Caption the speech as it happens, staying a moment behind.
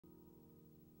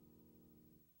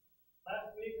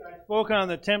I spoke on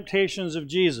the temptations of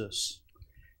Jesus.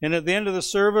 And at the end of the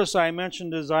service, I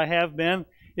mentioned, as I have been,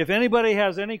 if anybody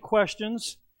has any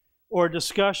questions or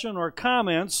discussion or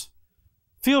comments,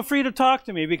 feel free to talk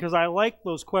to me because I like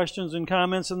those questions and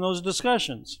comments and those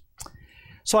discussions.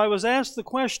 So I was asked the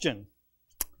question,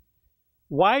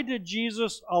 why did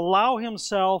Jesus allow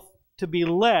himself to be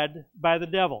led by the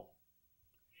devil?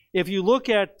 If you look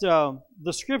at the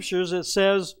scriptures, it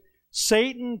says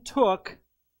Satan took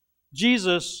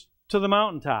Jesus to the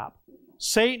mountaintop.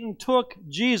 Satan took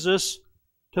Jesus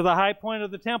to the high point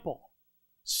of the temple.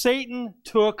 Satan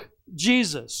took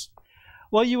Jesus.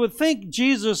 Well, you would think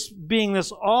Jesus, being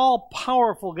this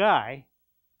all-powerful guy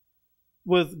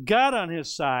with God on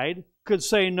his side, could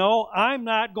say, no, I'm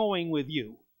not going with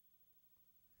you.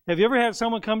 Have you ever had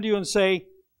someone come to you and say,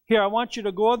 here, I want you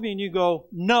to go with me, and you go,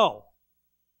 no.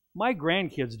 My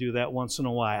grandkids do that once in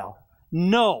a while.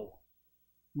 No.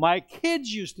 My kids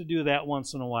used to do that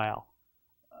once in a while.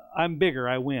 I'm bigger,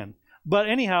 I win. But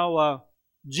anyhow,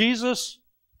 Jesus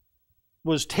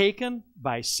was taken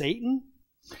by Satan.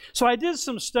 So I did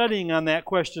some studying on that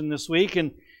question this week,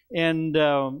 and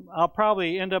I'll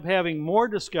probably end up having more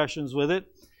discussions with it.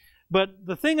 But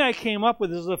the thing I came up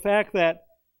with is the fact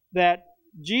that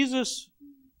Jesus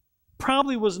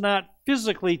probably was not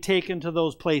physically taken to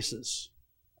those places.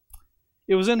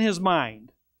 It was in his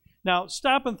mind. Now,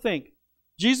 stop and think.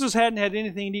 Jesus hadn't had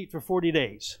anything to eat for 40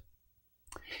 days.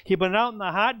 He'd been out in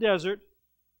the hot desert,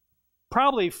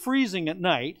 probably freezing at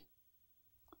night.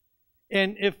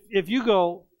 And if you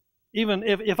go, even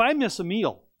if I miss a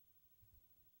meal,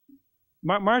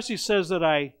 Marcy says that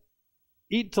I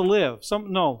eat to live.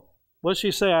 No, what does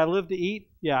she say? I live to eat?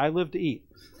 Yeah, I live to eat.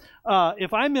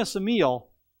 If I miss a meal,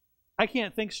 I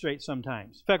can't think straight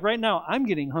sometimes. In fact, right now, I'm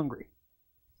getting hungry.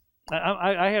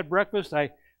 I had breakfast.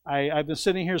 I've been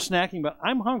sitting here snacking, but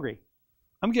I'm hungry.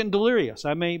 I'm getting delirious.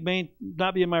 I may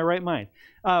not be in my right mind.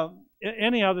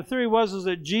 Anyhow, the theory was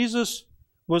that Jesus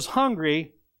was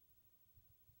hungry,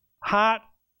 hot,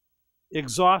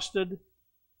 exhausted,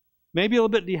 maybe a little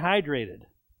bit dehydrated.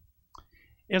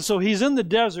 And so he's in the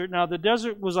desert. Now, the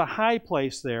desert was a high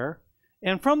place there.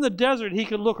 And from the desert, he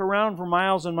could look around for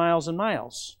miles and miles and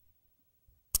miles.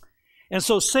 And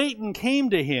so Satan came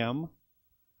to him,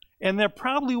 and there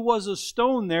probably was a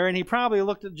stone there, and he probably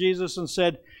looked at Jesus and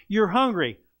said, you're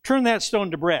hungry. Turn that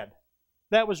stone to bread.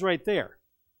 That was right there.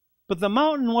 But the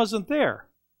mountain wasn't there.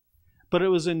 But it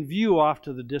was in view off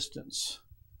to the distance.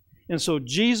 And so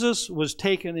Jesus was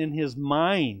taken in his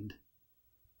mind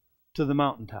to the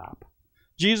mountaintop.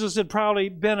 Jesus had probably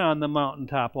been on the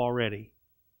mountaintop already.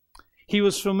 He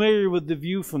was familiar with the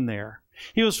view from there.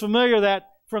 He was familiar that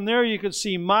from there you could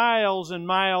see miles and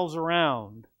miles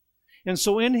around. And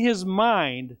so in his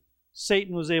mind,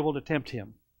 Satan was able to tempt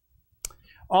him.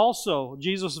 Also,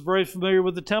 Jesus was very familiar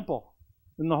with the temple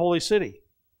in the holy city,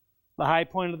 the high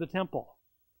point of the temple.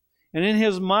 And in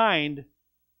his mind,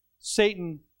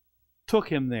 Satan took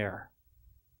him there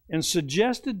and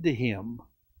suggested to him,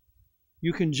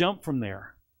 you can jump from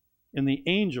there, and the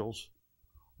angels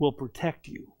will protect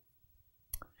you.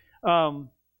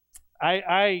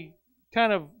 I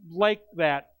kind of like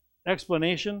that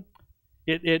explanation.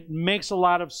 It makes a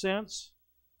lot of sense.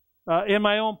 In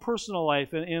my own personal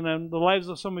life and in the lives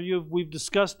of some of you, we've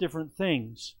discussed different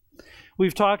things.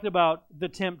 We've talked about the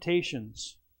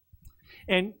temptations.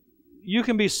 And you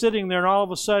can be sitting there and all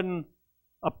of a sudden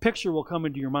a picture will come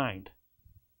into your mind.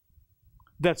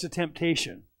 That's a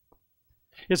temptation.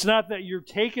 It's not that you're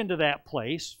taken to that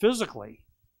place physically,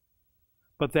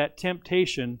 but that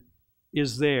temptation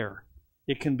is there.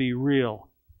 It can be real.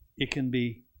 It can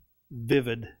be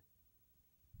vivid.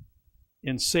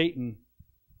 And Satan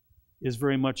is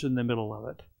very much in the middle of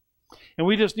it. And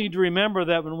we just need to remember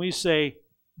that when we say,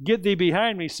 get thee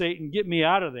behind me, Satan, get me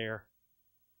out of there,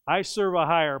 I serve a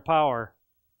higher power.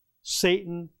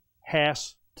 Satan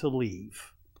has to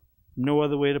leave. No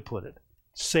other way to put it.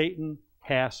 Satan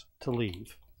has to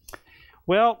leave.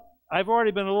 Well, I've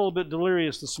already been a little bit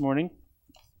delirious this morning.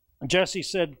 Jesse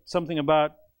said something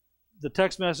about the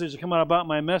text message that came out about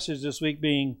my message this week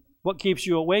being, what keeps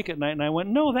you awake at night? And I went,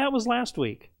 no, that was last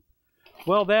week.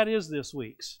 Well, that is this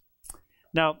week's.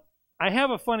 Now, I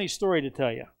have a funny story to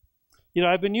tell you. You know,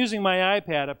 I've been using my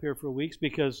iPad up here for weeks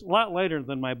because a lot lighter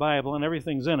than my Bible and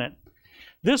everything's in it.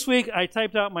 This week, I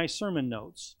typed out my sermon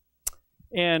notes.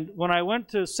 And when I went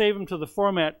to save them to the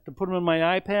format to put them in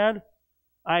my iPad,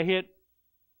 I hit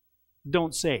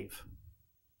don't save.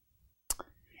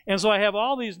 And so I have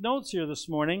all these notes here this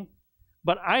morning,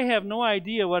 but I have no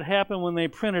idea what happened when they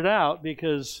printed out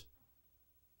because,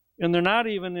 and they're not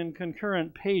even in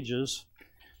concurrent pages.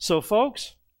 So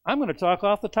folks, I'm going to talk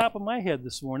off the top of my head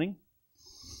this morning.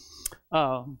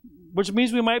 which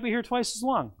means we might be here twice as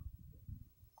long,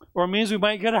 or it means we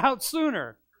might get out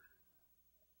sooner.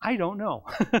 I don't know.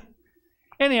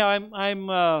 Anyhow,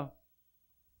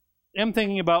 I'm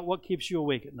thinking about what keeps you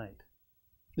awake at night.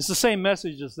 It's the same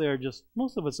message that's there, just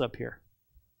most of it's up here.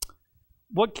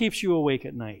 What keeps you awake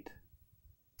at night?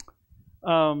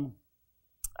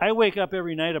 I wake up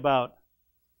every night about,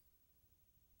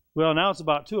 well, now it's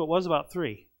about 2. It was about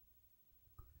 3.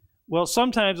 Well,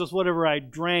 sometimes it's whatever I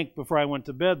drank before I went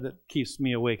to bed that keeps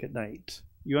me awake at night.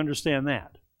 You understand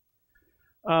that?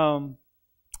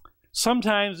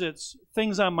 Sometimes it's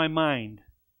things on my mind.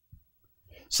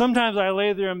 Sometimes I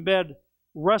lay there in bed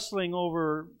wrestling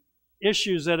over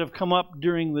issues that have come up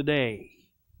during the day.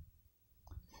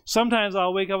 Sometimes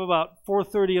I'll wake up about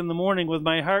 4:30 in the morning with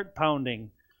my heart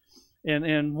pounding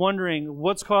and wondering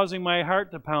what's causing my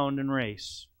heart to pound and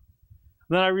race.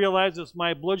 Then I realize it's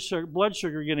my blood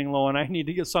sugar getting low and I need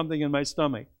to get something in my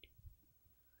stomach.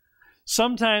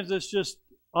 Sometimes it's just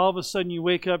all of a sudden you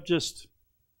wake up just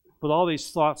with all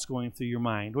these thoughts going through your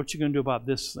mind. What you going to do about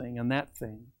this thing and that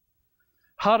thing?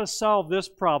 How to solve this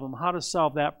problem? How to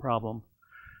solve that problem?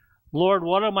 Lord,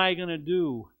 what am I going to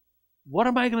do? What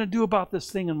am I going to do about this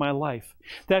thing in my life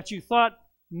that you thought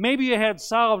maybe you had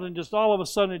solved, and just all of a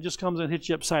sudden it just comes and hits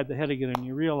you upside the head again, and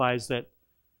you realize that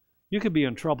you could be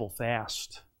in trouble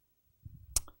fast.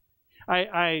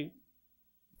 I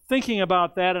thinking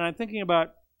about that, and I'm thinking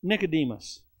about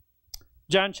Nicodemus.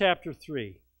 John chapter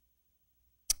 3.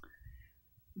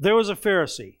 There was a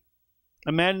Pharisee,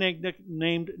 a man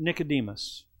named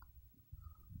Nicodemus,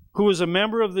 who was a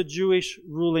member of the Jewish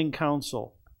ruling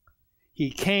council. He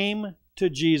came to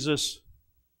Jesus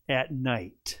at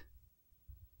night.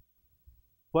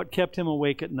 What kept him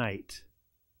awake at night?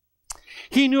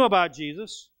 He knew about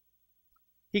Jesus.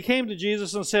 He came to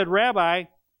Jesus and said, Rabbi,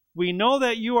 we know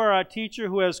that you are a teacher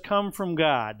who has come from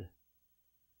God.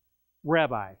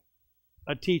 Rabbi,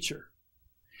 a teacher.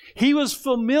 He was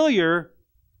familiar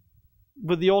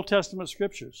with the Old Testament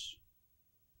scriptures.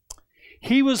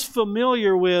 He was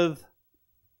familiar with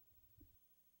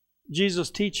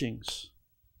Jesus' teachings.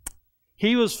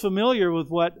 He was familiar with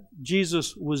what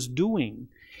Jesus was doing.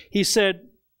 He said,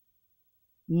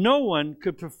 no one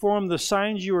could perform the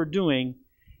signs you are doing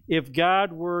if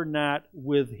God were not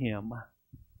with him.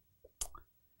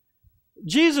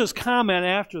 Jesus' comment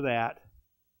after that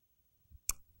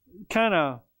kind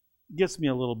of gets me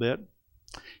a little bit.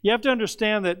 You have to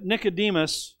understand that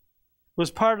Nicodemus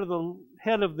was part of the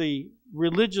head of the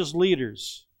religious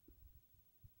leaders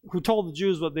who told the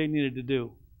Jews what they needed to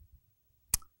do.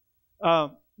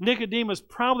 Nicodemus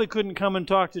probably couldn't come and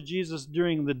talk to Jesus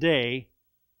during the day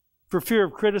for fear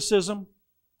of criticism,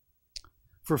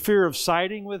 for fear of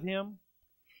siding with him.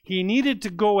 He needed to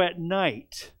go at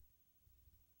night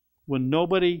when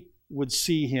nobody would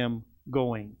see him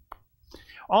going.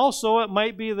 Also, it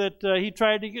might be that he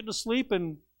tried to get to sleep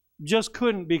and just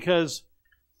couldn't because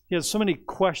he had so many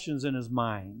questions in his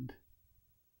mind.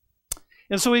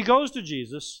 And so he goes to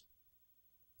Jesus,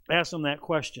 asks him that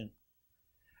question.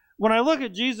 When I look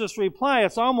at Jesus' reply,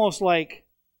 it's almost like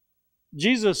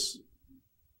Jesus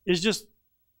is just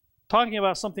talking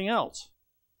about something else.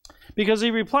 Because he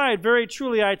replied, very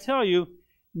truly I tell you,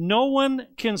 no one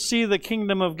can see the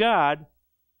kingdom of God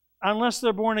unless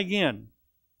they're born again.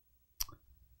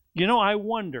 You know, I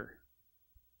wonder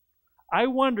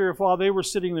if while they were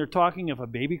sitting there talking, if a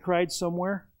baby cried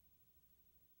somewhere.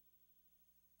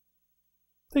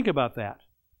 Think about that.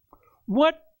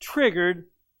 What triggered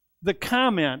the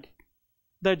comment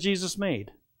that Jesus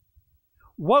made?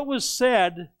 What was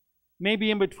said,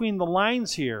 maybe in between the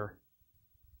lines here?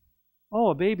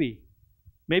 Oh, a baby.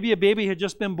 Maybe a baby had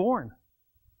just been born.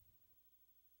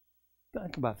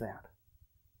 Think about that.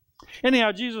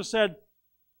 Anyhow, Jesus said,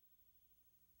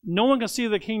 no one can see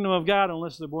the kingdom of God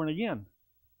unless they're born again.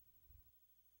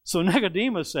 So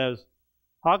Nicodemus says,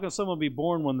 how can someone be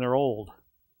born when they're old?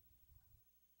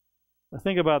 Now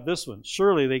think about this one.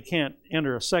 Surely they can't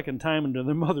enter a second time into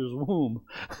their mother's womb.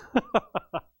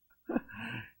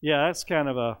 Yeah, that's kind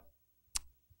of a,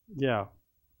 yeah.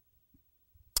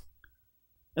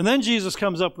 And then Jesus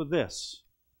comes up with this.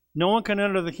 No one can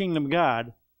enter the kingdom of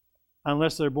God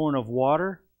unless they're born of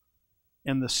water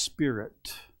and the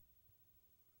Spirit.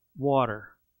 Water.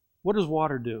 What does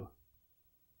water do?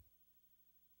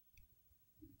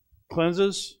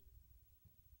 Cleanses,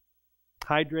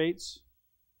 hydrates,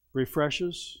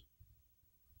 refreshes.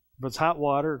 If it's hot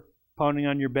water pounding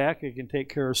on your back, it can take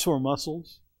care of sore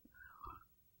muscles.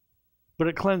 But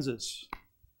it cleanses.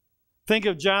 Think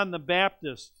of John the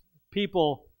Baptist,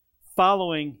 people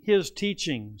following his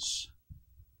teachings.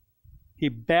 He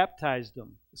baptized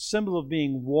them, a symbol of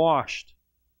being washed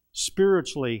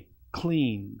spiritually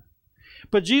clean.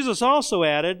 But Jesus also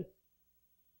added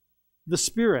the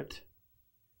Spirit.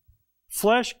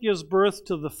 Flesh gives birth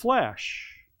to the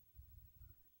flesh,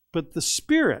 but the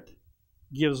Spirit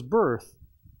gives birth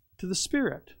to the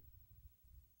Spirit.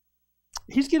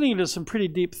 He's getting into some pretty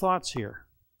deep thoughts here.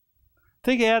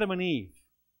 Think Adam and Eve,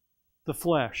 the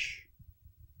flesh,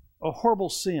 a horrible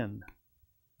sin.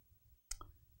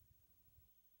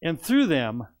 And through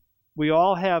them, we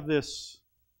all have this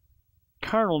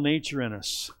carnal nature in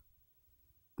us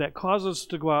that causes us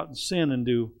to go out and sin and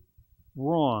do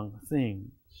wrong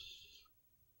things.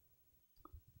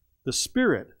 The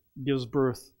Spirit gives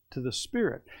birth to the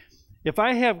Spirit. If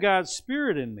I have God's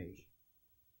Spirit in me,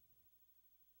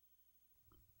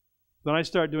 then I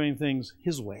start doing things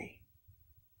His way.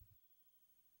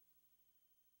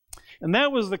 And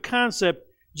that was the concept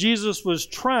Jesus was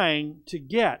trying to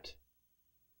get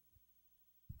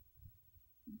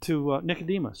to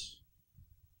Nicodemus.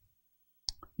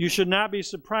 You should not be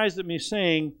surprised at me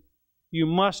saying, you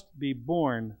must be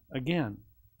born again.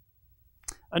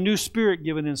 A new spirit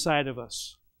given inside of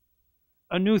us.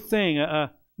 A new thing,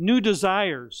 new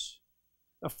desires,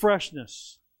 a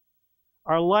freshness.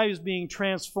 Our lives being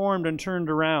transformed and turned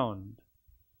around.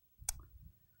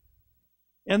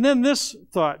 And then this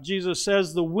thought, Jesus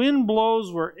says, the wind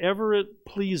blows wherever it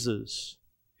pleases.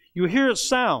 You hear its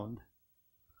sound,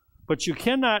 but you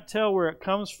cannot tell where it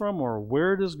comes from or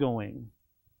where it is going.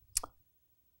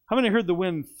 How many heard the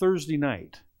wind Thursday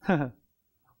night?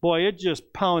 Boy, it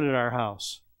just pounded our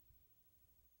house.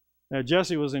 Now,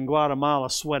 Jesse was in Guatemala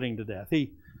sweating to death.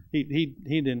 He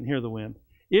didn't hear the wind.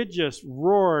 It just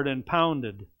roared and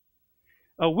pounded.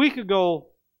 A week ago,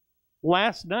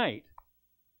 last night,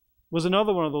 was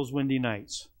another one of those windy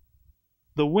nights.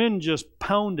 The wind just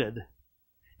pounded.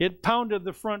 It pounded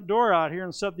the front door out here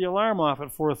and set the alarm off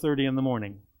at 4:30 in the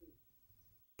morning.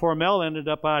 Poor Mel ended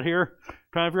up out here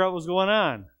trying to figure out what was going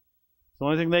on. It's the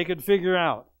only thing they could figure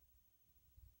out.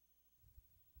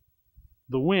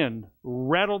 The wind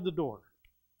rattled the door.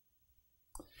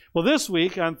 Well, this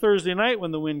week, on Thursday night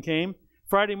when the wind came,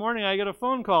 Friday morning I get a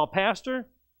phone call. Pastor,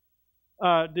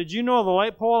 did you know the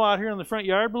light pole out here in the front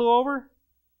yard blew over?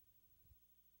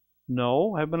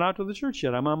 No, I haven't been out to the church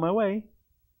yet. I'm on my way.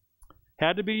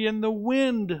 Had to be in the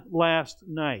wind last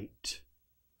night.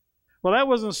 Well, that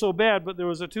wasn't so bad, but there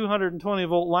was a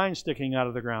 220-volt line sticking out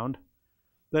of the ground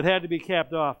that had to be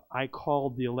capped off. I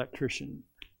called the electrician.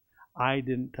 I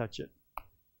didn't touch it.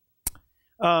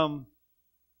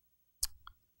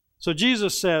 So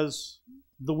Jesus says,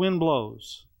 the wind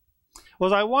blows.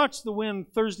 Well, as I watched the wind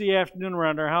Thursday afternoon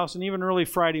around our house and even early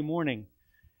Friday morning,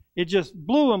 it just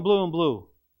blew and blew and blew.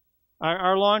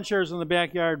 Our lawn chairs in the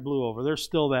backyard blew over. They're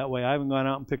still that way. I haven't gone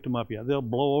out and picked them up yet. They'll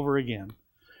blow over again.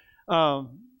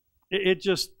 It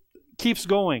just keeps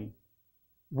going.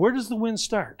 Where does the wind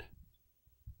start?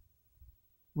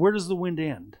 Where does the wind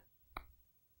end?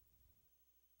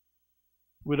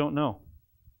 We don't know.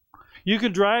 You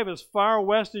could drive as far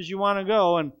west as you want to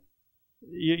go, and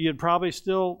you'd probably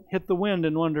still hit the wind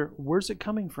and wonder, where's it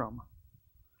coming from?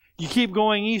 You keep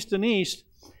going east and east.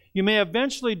 You may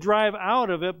eventually drive out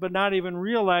of it, but not even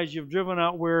realize you've driven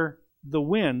out where the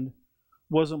wind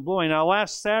wasn't blowing. Now,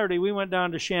 last Saturday, we went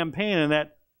down to Champaign, and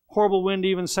that horrible wind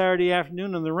even Saturday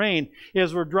afternoon in the rain.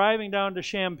 As we're driving down to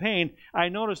Champaign, I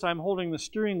noticed I'm holding the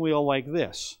steering wheel like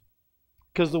this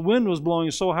because the wind was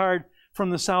blowing so hard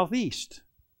from the southeast.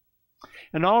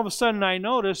 And all of a sudden, I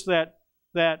noticed that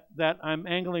I'm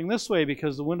angling this way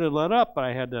because the wind had let up, but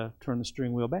I had to turn the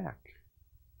steering wheel back.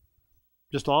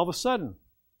 Just all of a sudden,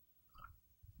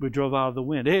 we drove out of the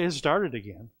wind. It started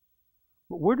again.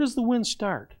 But where does the wind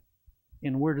start?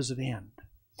 And where does it end?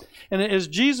 And as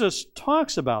Jesus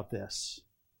talks about this,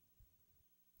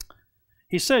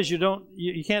 he says you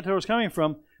can't tell where it's coming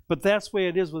from, but that's the way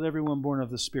it is with everyone born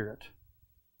of the Spirit.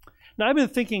 Now, I've been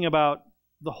thinking about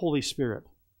the Holy Spirit.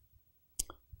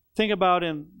 Think about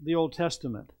in the Old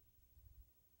Testament,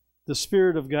 the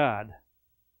Spirit of God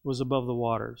was above the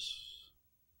waters.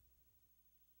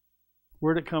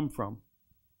 Where did it come from?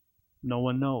 No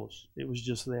one knows. It was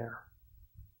just there.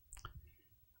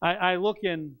 I look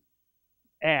in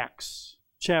Acts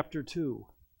chapter 2.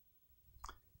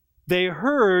 They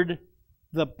heard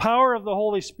the power of the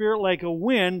Holy Spirit like a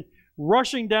wind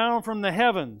rushing down from the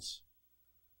heavens.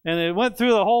 And it went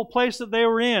through the whole place that they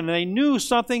were in. They knew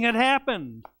something had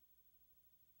happened.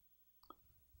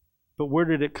 But where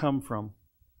did it come from?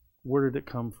 Where did it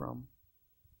come from?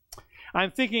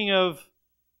 I'm thinking of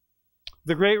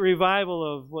the great revival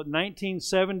of,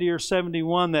 1970 or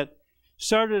 71 that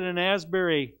started in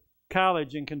Asbury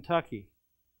College in Kentucky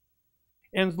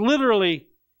and literally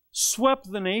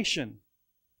swept the nation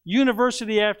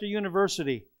university after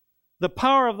university. The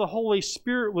power of the Holy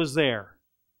Spirit was there.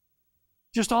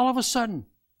 Just all of a sudden,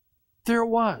 there it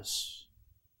was.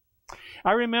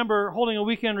 I remember holding a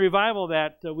weekend revival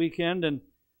that weekend,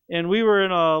 and we were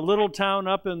in a little town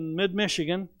up in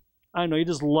mid-Michigan. I know, you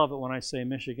just love it when I say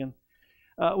Michigan.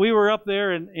 We were up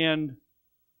there, and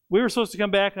we were supposed to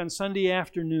come back on Sunday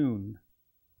afternoon.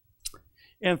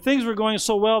 And things were going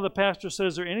so well, the pastor said,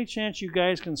 "Is there any chance you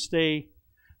guys can stay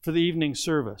for the evening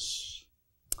service?"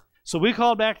 So we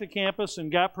called back to campus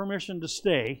and got permission to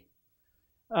stay.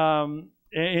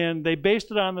 And they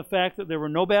based it on the fact that there were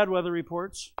no bad weather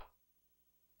reports.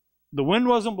 The wind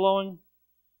wasn't blowing.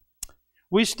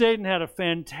 We stayed and had a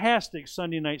fantastic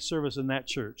Sunday night service in that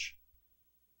church,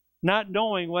 not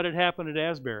knowing what had happened at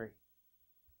Asbury.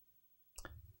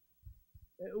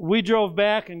 We drove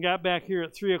back and got back here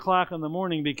at 3 o'clock in the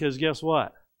morning because guess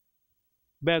what?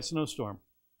 Bad snowstorm.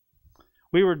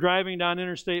 We were driving down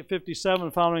Interstate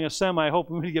 57 following a semi,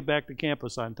 hoping we'd get back to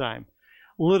campus on time.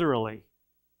 Literally.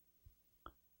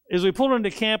 As we pulled into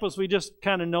campus, we just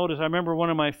kind of noticed, I remember one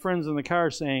of my friends in the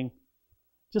car saying,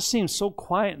 "Just seems so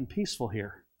quiet and peaceful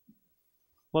here."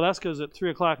 Well, that's because at 3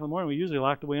 o'clock in the morning, we usually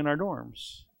locked away in our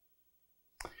dorms.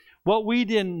 What we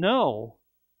didn't know,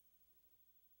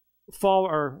 fall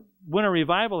or winter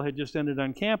revival had just ended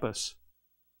on campus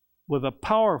with a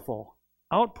powerful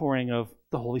outpouring of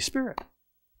the Holy Spirit,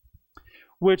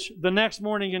 which the next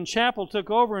morning in chapel took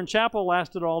over, and chapel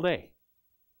lasted all day.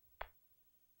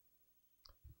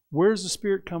 Where does the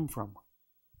Spirit come from?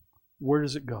 Where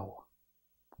does it go?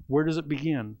 Where does it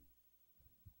begin?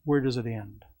 Where does it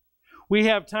end? We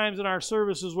have times in our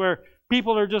services where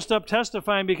people are just up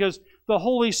testifying because the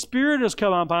Holy Spirit has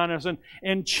come upon us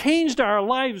and changed our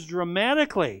lives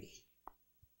dramatically.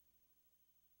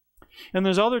 And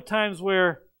there's other times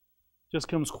where it just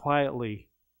comes quietly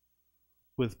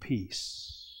with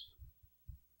peace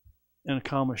and a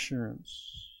calm assurance.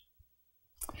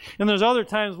 And there's other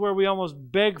times where we almost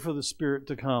beg for the Spirit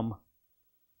to come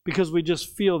because we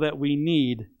just feel that we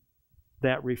need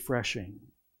that refreshing.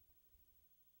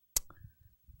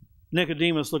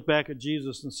 Nicodemus looked back at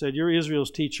Jesus and said, "You're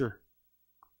Israel's teacher.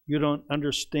 You don't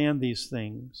understand these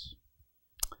things.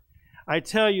 I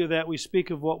tell you that we speak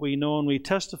of what we know and we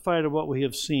testify to what we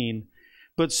have seen,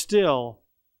 but still,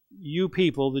 you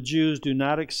people, the Jews, do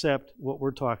not accept what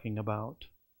we're talking about.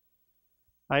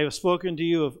 I have spoken to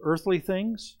you of earthly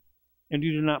things, and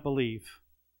you do not believe.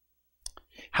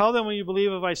 How then will you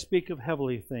believe if I speak of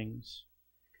heavenly things?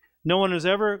 No one has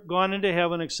ever gone into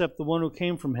heaven except the one who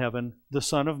came from heaven, the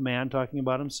Son of Man," talking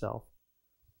about himself.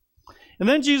 And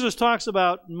then Jesus talks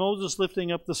about Moses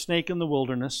lifting up the snake in the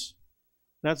wilderness.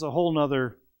 That's a whole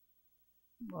nother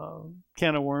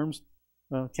can of worms,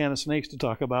 can of snakes to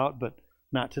talk about, but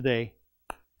not today.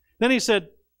 Then he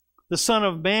said, the Son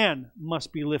of Man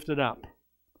must be lifted up.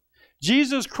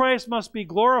 Jesus Christ must be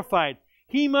glorified.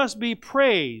 He must be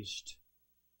praised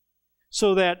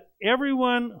so that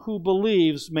everyone who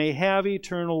believes may have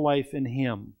eternal life in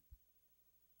him.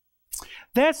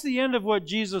 That's the end of what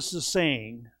Jesus is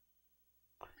saying.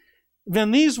 Then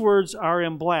these words are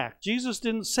in black. Jesus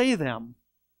didn't say them.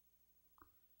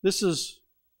 This is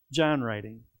John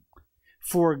writing.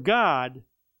 For God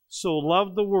so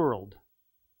loved the world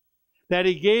that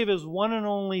he gave his one and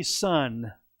only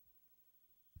Son,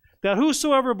 that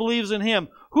whosoever believes in him,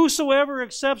 whosoever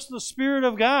accepts the Spirit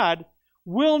of God,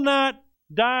 will not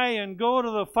die and go to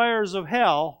the fires of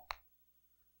hell,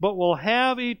 but will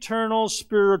have eternal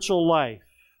spiritual life.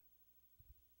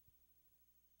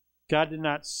 God did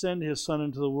not send his Son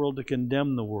into the world to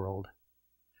condemn the world,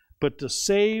 but to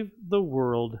save the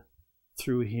world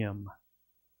through him.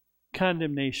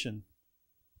 Condemnation.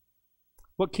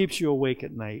 What keeps you awake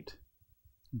at night?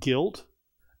 Guilt?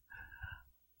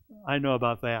 I know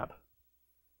about that.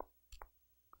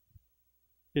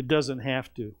 It doesn't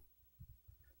have to.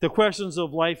 The questions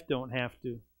of life don't have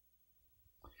to.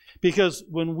 Because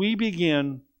when we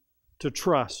begin to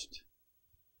trust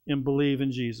and believe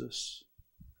in Jesus,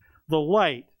 the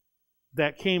light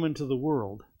that came into the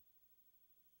world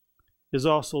is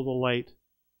also the light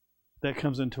that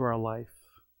comes into our life.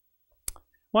 I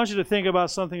want you to think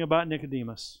about something about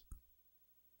Nicodemus.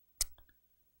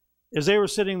 As they were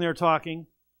sitting there talking,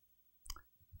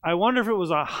 I wonder if it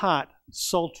was a hot,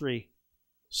 sultry,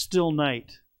 still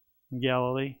night in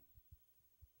Galilee.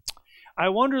 I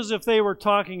wonder as if they were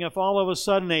talking, if all of a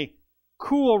sudden a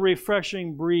cool,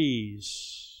 refreshing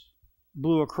breeze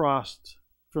blew across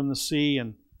from the sea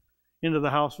and into the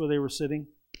house where they were sitting.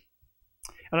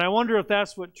 And I wonder if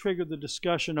that's what triggered the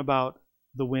discussion about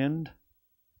the wind.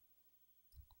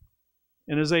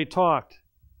 And as they talked,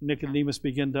 Nicodemus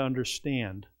began to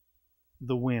understand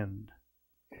the wind.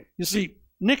 You see,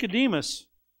 Nicodemus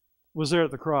was there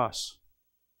at the cross.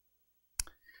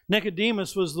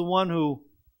 Nicodemus was the one who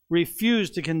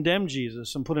refused to condemn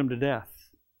Jesus and put him to death.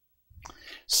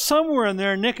 Somewhere in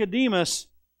there, Nicodemus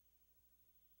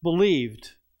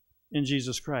believed in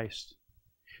Jesus Christ.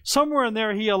 Somewhere in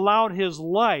there, he allowed his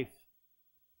life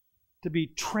to be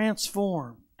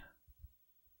transformed.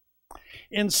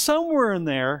 And somewhere in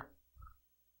there,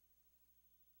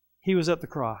 he was at the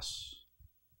cross.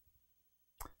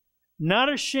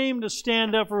 Not ashamed to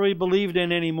stand up for what he believed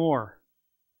in anymore.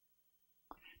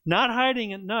 Not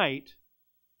hiding at night,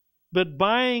 but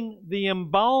buying the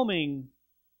embalming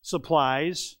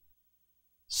supplies,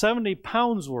 70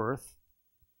 pounds worth,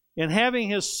 and having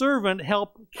his servant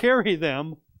help carry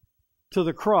them to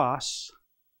the cross,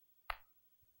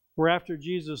 where after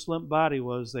Jesus' limp body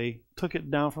was, they took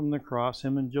it down from the cross,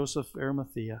 him and Joseph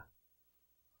Arimathea,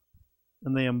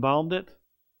 and they embalmed it,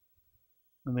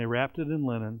 and they wrapped it in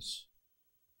linens,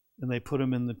 and they put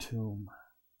him in the tomb.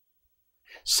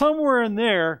 Somewhere in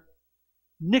there,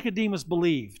 Nicodemus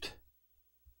believed.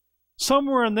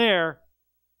 Somewhere in there,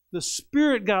 the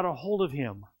Spirit got a hold of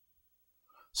him.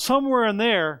 Somewhere in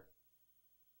there,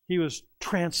 he was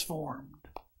transformed.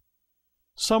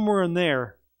 Somewhere in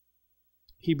there,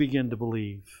 he began to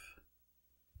believe.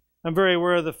 I'm very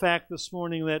aware of the fact this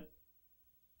morning that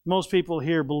most people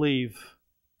here believe.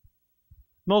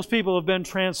 Most people have been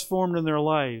transformed in their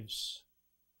lives.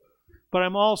 But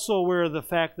I'm also aware of the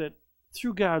fact that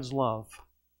through God's love,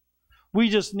 we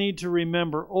just need to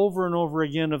remember over and over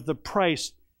again of the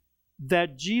price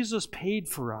that Jesus paid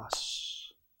for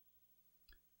us.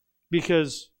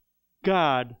 Because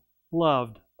God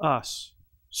loved us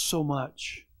so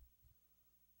much.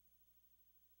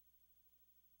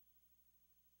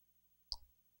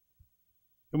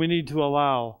 And we need to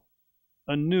allow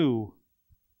a new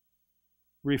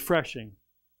refreshing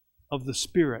of the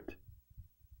Spirit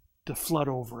to flood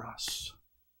over us.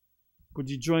 Would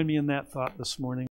you join me in that thought this morning?